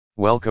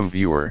Welcome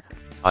viewer,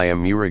 I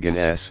am Murugan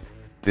S.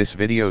 This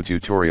video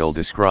tutorial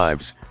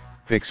describes,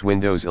 fix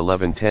Windows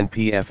 11 10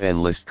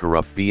 PFN list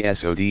corrupt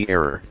BSOD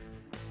error.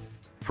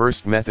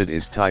 First method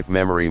is type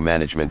memory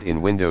management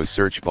in Windows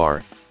search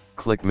bar,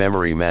 click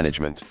memory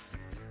management.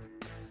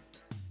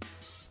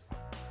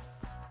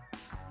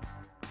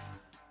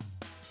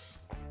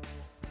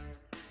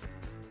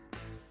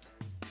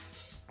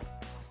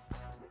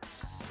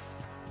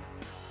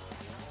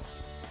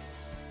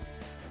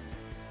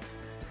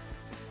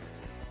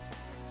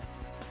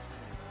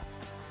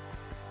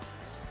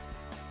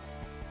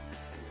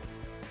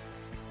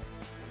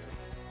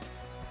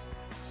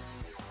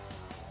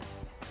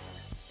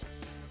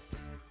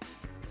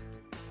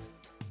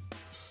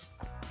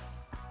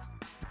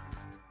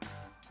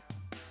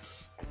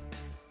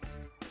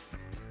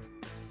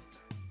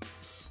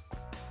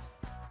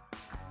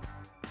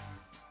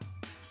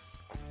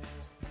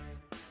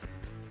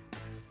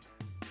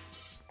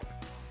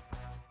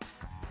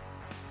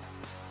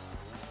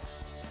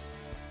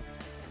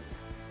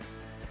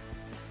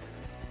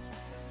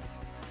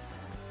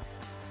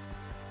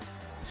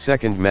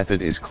 Second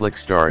method is click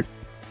Start,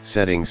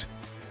 Settings,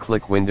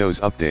 click Windows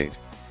Update.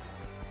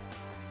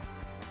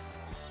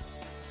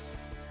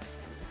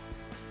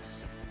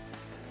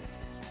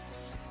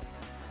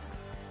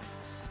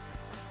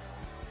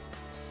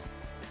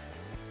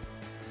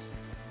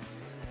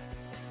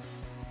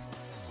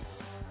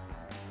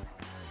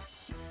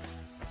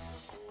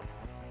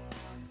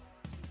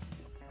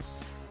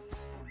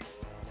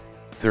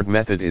 Third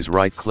method is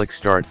right-click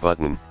Start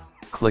button,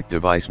 click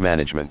Device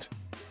Management.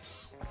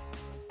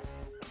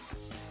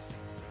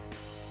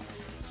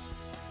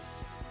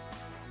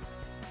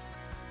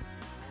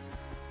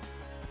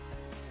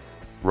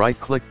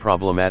 Right-click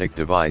problematic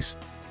device,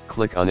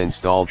 click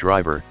Uninstall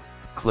driver,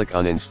 click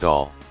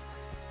Uninstall.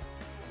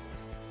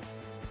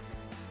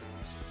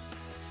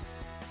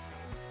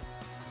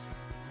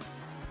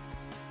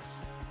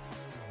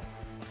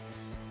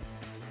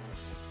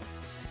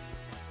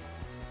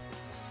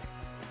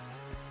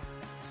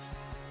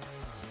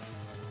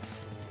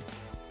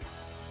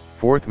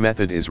 Fourth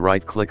method is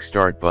right-click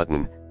Start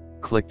button,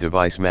 click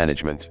Device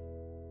Management.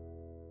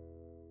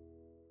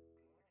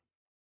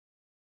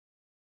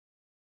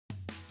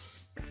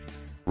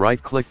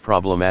 Right-click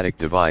problematic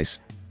device,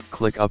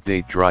 click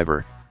Update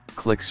driver,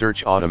 click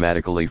Search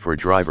automatically for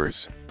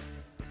drivers.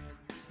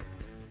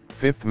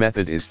 Fifth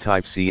method is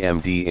type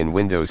CMD in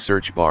Windows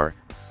search bar,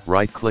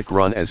 right-click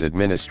Run as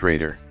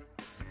administrator.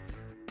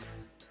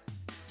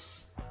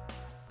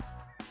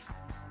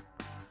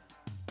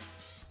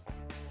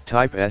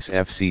 Type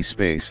SFC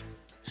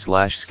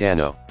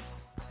 /scanno.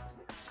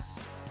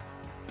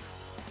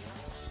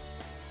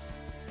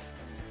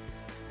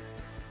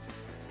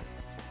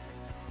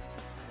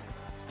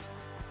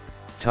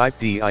 Type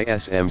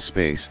DISM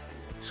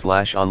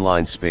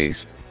 /online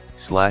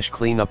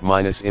 /cleanup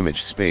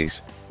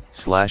 -image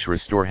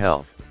 /restore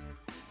health.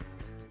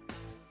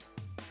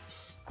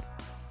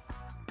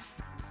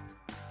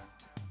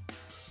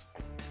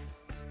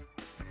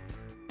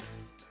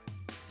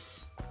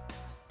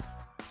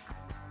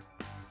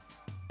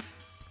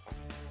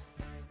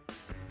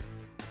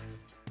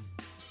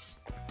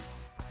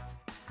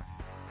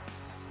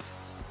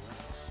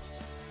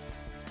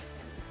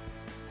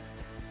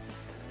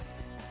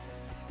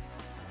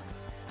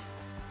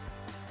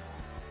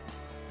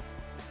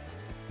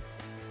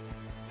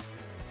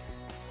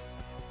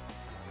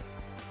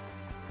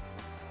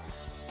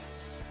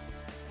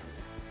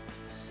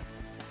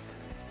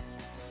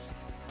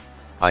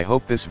 I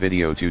hope this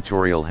video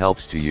tutorial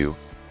helps to you.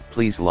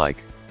 Please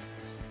like,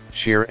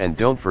 share and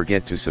don't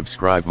forget to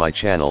subscribe my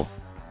channel.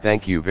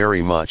 Thank you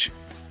very much.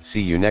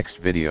 See you next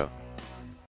video.